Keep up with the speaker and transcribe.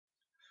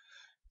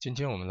今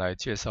天我们来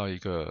介绍一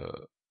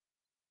个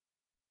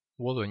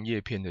涡轮叶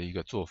片的一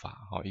个做法，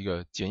一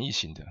个简易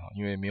型的，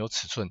因为没有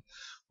尺寸，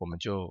我们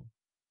就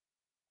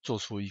做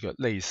出一个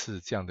类似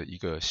这样的一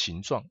个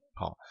形状，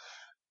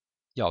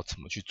要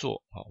怎么去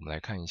做？我们来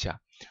看一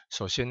下。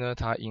首先呢，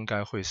它应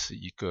该会是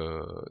一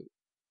个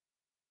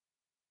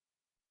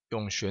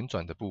用旋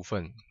转的部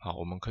分，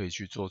我们可以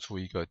去做出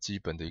一个基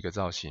本的一个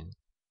造型。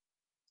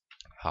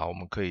好，我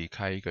们可以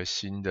开一个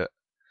新的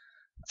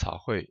草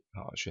绘，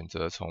选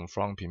择从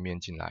From 平面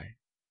进来。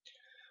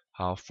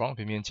好 ，From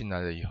平面进来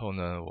了以后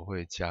呢，我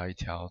会加一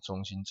条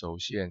中心轴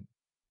线。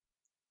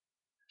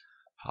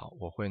好，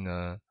我会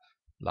呢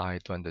拉一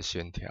段的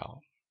线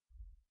条。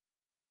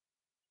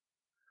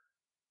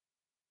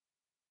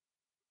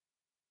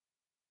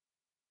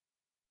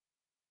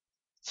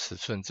尺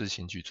寸自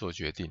行去做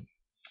决定。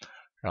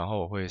然后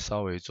我会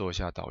稍微做一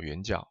下导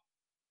圆角。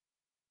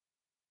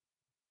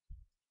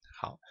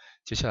好，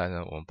接下来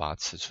呢，我们把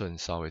尺寸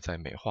稍微再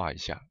美化一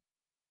下。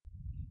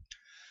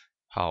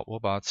好，我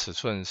把尺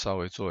寸稍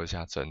微做一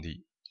下整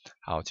理。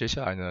好，接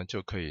下来呢，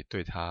就可以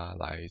对它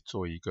来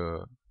做一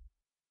个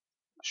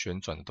旋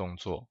转的动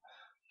作。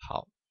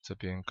好，这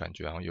边感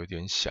觉好像有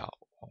点小，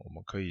我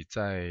们可以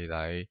再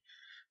来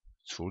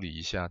处理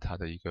一下它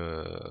的一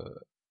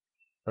个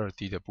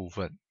2D 的部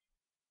分。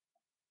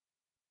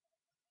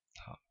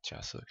好，假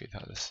设给它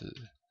的是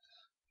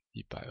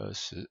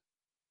120。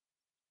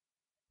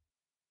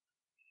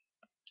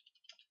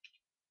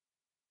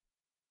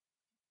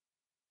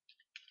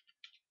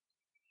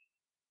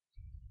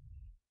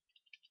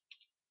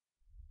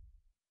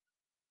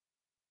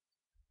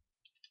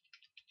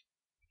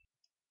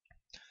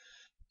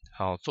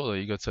好，做了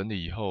一个整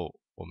理以后，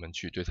我们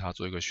去对它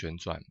做一个旋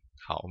转。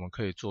好，我们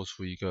可以做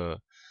出一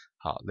个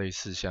类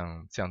似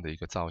像这样的一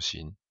个造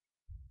型。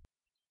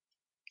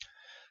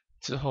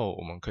之后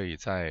我们可以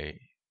在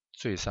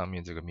最上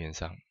面这个面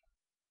上，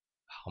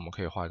好，我们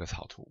可以画一个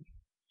草图。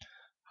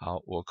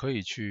好，我可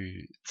以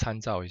去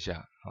参照一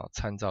下，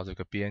参照这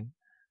个边，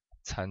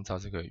参照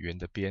这个圆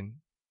的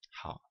边。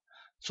好，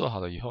做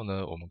好了以后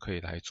呢，我们可以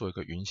来做一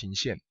个云形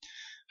线。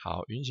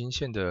好，云形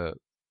线的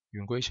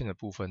圆规线的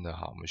部分呢，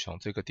我们从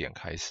这个点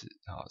开始，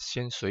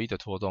先随意的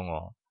拖动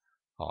哦，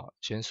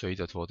先随意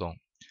的拖动，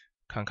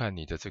看看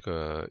你的这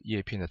个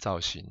叶片的造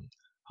型，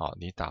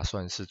你打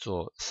算是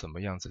做什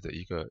么样子的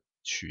一个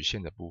曲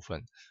线的部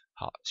分？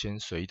好，先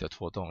随意的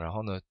拖动，然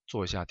后呢，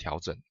做一下调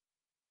整。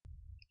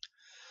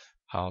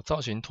好，造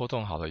型拖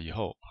动好了以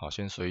后，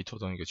先随意拖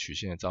动一个曲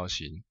线的造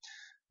型。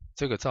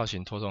这个造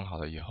型拖动好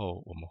了以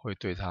后，我们会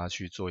对它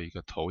去做一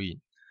个投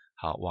影。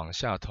好，往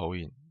下投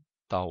影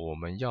到我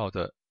们要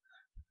的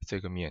这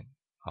个面，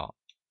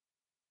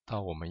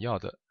到我们要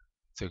的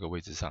这个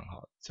位置上，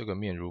这个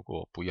面如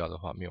果不要的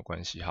话没有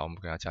关系，好，我们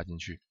给它加进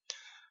去。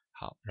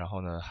好，然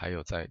后呢，还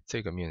有在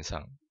这个面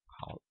上，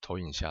好，投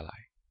影下来。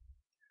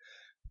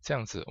这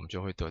样子我们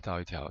就会得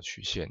到一条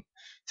曲线，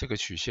这个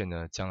曲线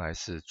呢，将来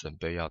是准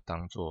备要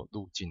当做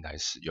路径来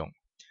使用。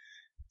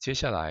接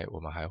下来我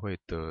们还会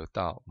得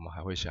到，我们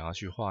还会想要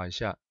去画一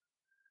下，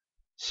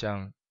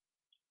像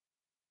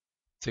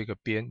这个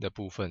边的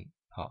部分，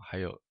还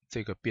有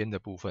这个边的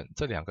部分，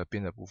这2个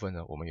边的部分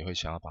呢，我们也会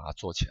想要把它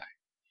做起来。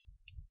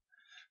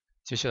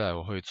接下来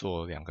我会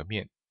做2个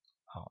面，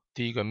好，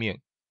第一个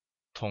面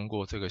通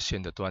过这个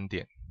线的端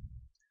点，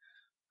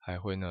还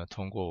会呢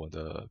通过我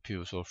的，譬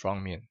如说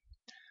From 面。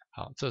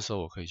好，这时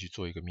候我可以去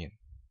做一个面。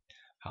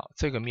好，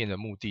这个面的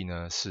目的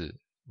呢，是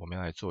我们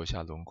要来做一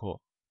下轮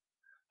廓。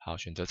好，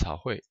选择草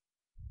绘。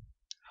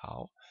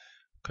好，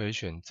可以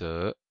选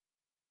择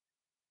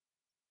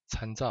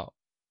参照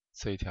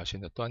这一条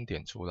线的端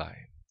点出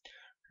来，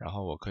然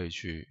后我可以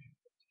去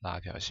拉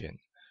一条线，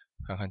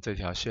看看这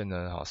条线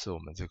呢，是我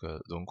们这个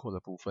轮廓的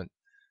部分。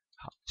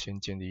好，先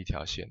建立一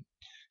条线，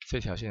这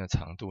条线的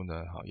长度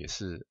呢，也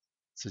是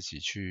自己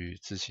去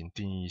自行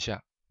定义一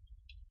下。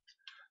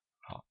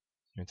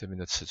因为这边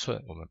的尺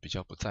寸我们比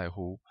较不在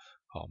乎，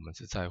我们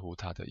只在乎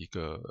它的一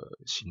个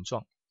形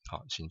状，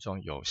形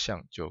状有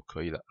像就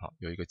可以了，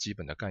有一个基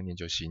本的概念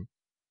就行。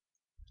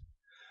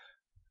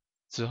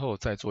之后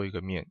再做一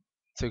个面，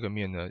这个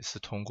面呢是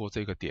通过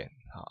这个点，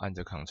按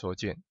着 Ctrl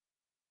键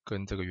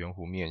跟这个圆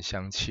弧面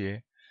相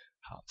切，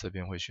好，这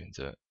边会选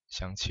择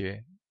相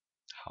切，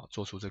好，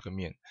做出这个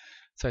面。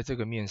在这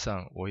个面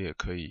上我也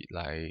可以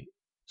来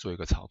做一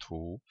个草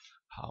图，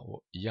好，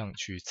我一样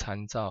去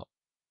参照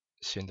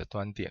线的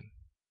端点。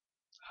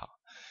好，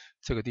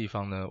这个地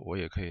方呢，我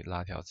也可以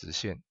拉条直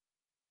线，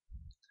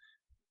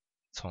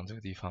从这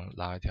个地方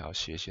拉一条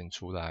斜线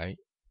出来，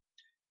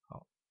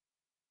好，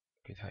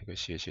给它一个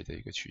斜斜的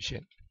一个曲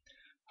线，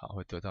好，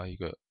会得到一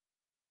个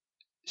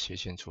斜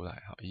线出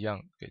来，好，一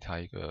样给它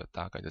一个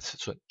大概的尺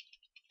寸。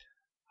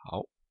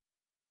好，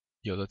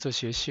有了这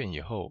些线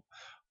以后，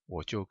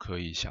我就可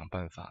以想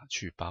办法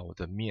去把我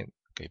的面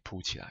给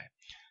铺起来。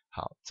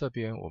好，这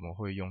边我们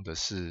会用的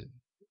是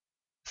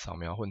扫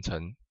描混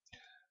成。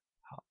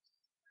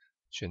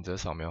选择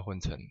扫描混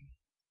成，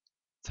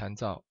参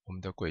照我们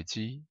的轨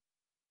迹，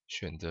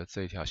选择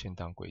这一条线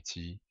当轨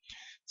迹。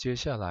接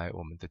下来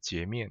我们的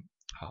截面，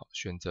好，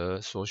选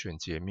择所选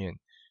截面，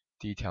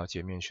第一条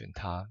截面选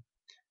它，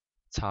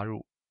插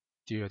入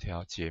第二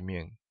条截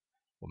面，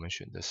我们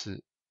选的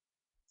是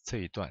这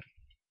一段。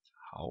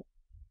好，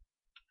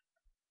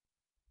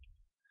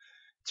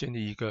建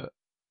立一个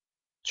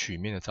曲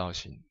面的造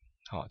型。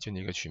好，建立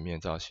一个曲面的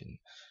造型，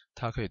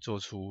它可以做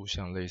出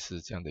像类似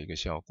这样的一个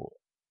效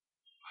果。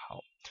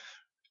好，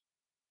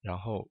然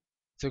后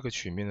这个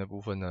曲面的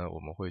部分呢，我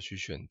们会去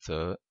选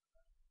择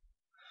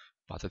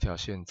把这条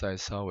线再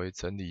稍微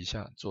整理一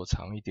下，做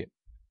长一点。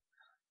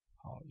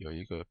好，有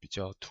一个比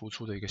较突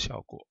出的一个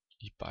效果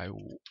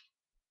，150。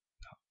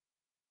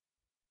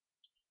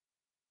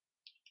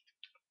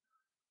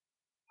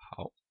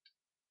好，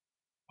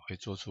会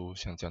做出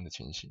像这样的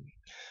情形。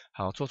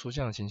好，做出这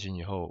样的情形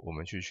以后，我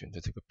们去选择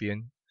这个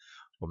边，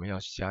我们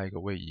要加一个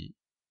位移，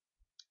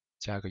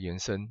加一个延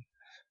伸，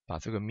把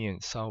这个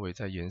面稍微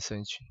再延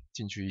伸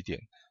进去一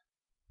点，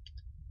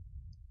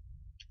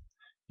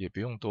也不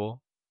用多，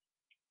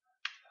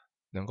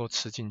能够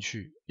吃进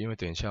去，因为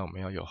等一下我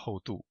们要有厚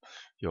度，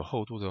有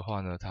厚度的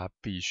话呢，它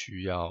必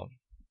须要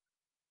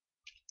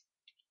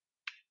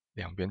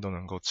两边都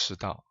能够吃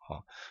到。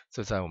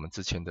这在我们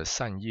之前的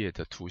扇叶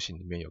的图形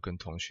里面有跟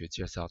同学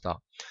介绍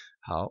到。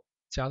好，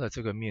加了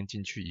这个面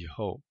进去以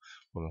后，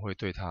我们会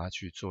对它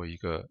去做一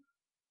个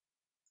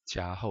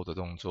加厚的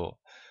动作。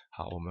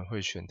好，我们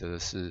会选择的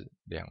是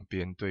两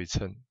边对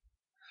称，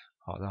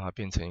好，让它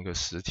变成一个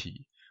实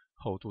体。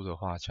厚度的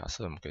话，假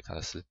设我们给它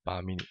的是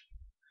8 mm。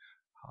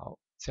好，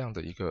这样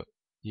的一个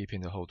叶片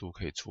的厚度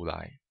可以出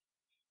来。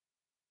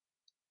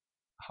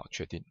好，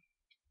确定。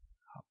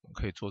好，我们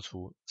可以做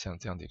出像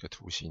这样的一个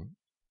图形，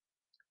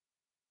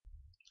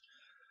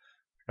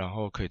然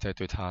后可以再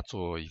对它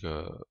做一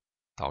个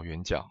导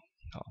圆角。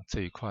好，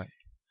这一块，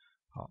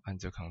好，按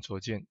着 Ctrl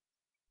键，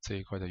这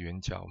一块的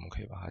圆角我们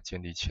可以把它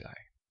建立起来。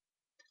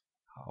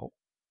好，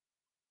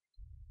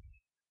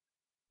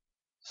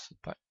失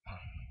败。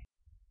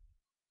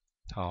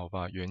好，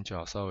把圆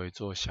角稍微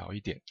做小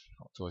一点，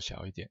做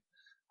小一点。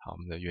好，我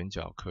们的圆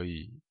角可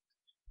以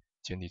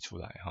建立出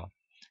来哈。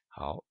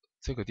好，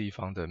这个地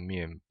方的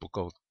面不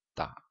够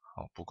大，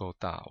好，不够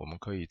大，我们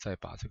可以再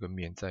把这个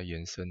面再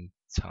延伸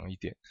长一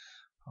点。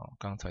好，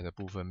刚才的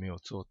部分没有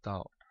做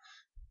到，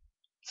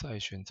再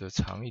选择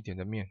长一点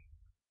的面。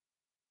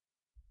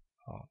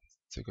好，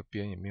这个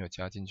边也没有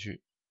加进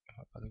去，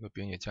把这个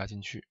边也加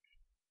进去。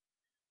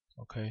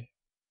OK，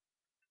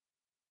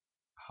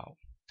 好。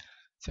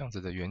这样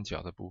子的圆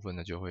角的部分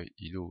呢，就会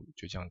一路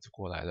就这样子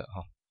过来了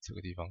哈。这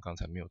个地方刚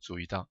才没有注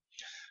意到。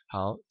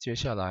好，接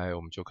下来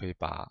我们就可以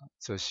把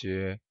这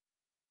些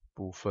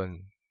部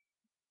分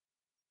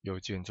右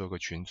键做个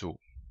群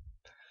组。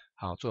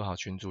好，做好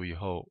群组以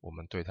后，我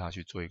们对它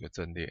去做一个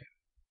阵列，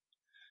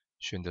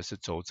选的是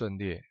轴阵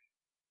列，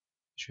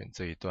选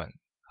这一段。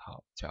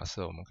好，假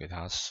设我们给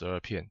它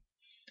12片，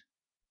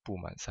布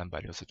满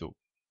360度。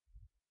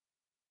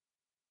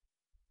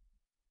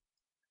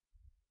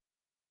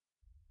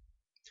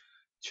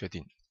确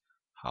定。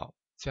好，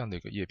这样的一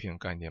个叶片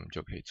概念我们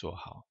就可以做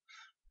好。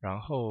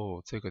然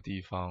后这个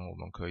地方我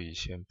们可以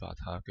先把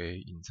它给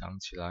隐藏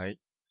起来。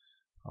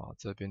好，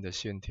这边的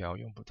线条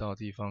用不到的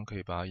地方可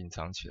以把它隐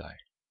藏起来。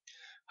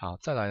好，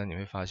再来呢，你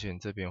会发现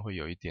这边会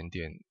有一点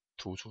点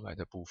凸出来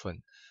的部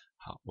分。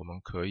好，我们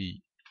可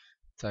以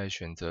再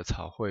选择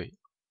草绘。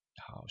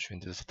好，选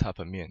择是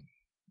top 面，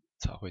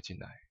草绘进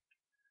来。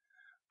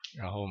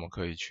然后我们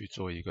可以去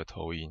做一个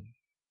投影。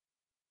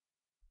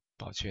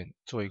抱歉，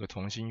做一个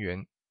同心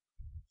圆，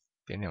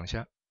点2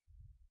下，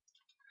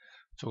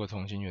做个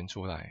同心圆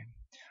出来。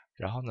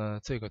然后呢，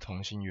这个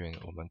同心圆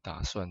我们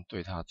打算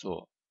对它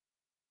做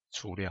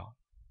除料，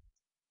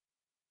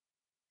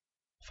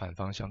反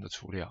方向的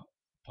除料，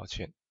抱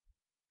歉，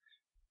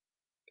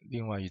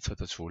另外一侧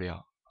的除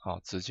料，好，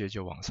直接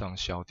就往上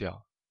削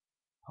掉。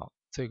好，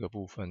这个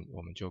部分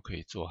我们就可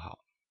以做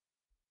好。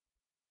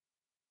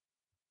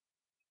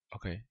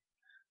OK，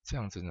 这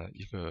样子呢，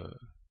一个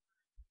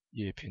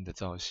叶片的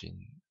造型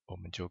我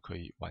们就可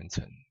以完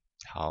成。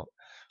好，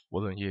涡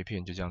轮叶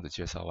片就这样子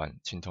介绍完，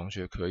请同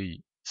学可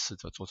以试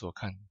着做做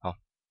看。好。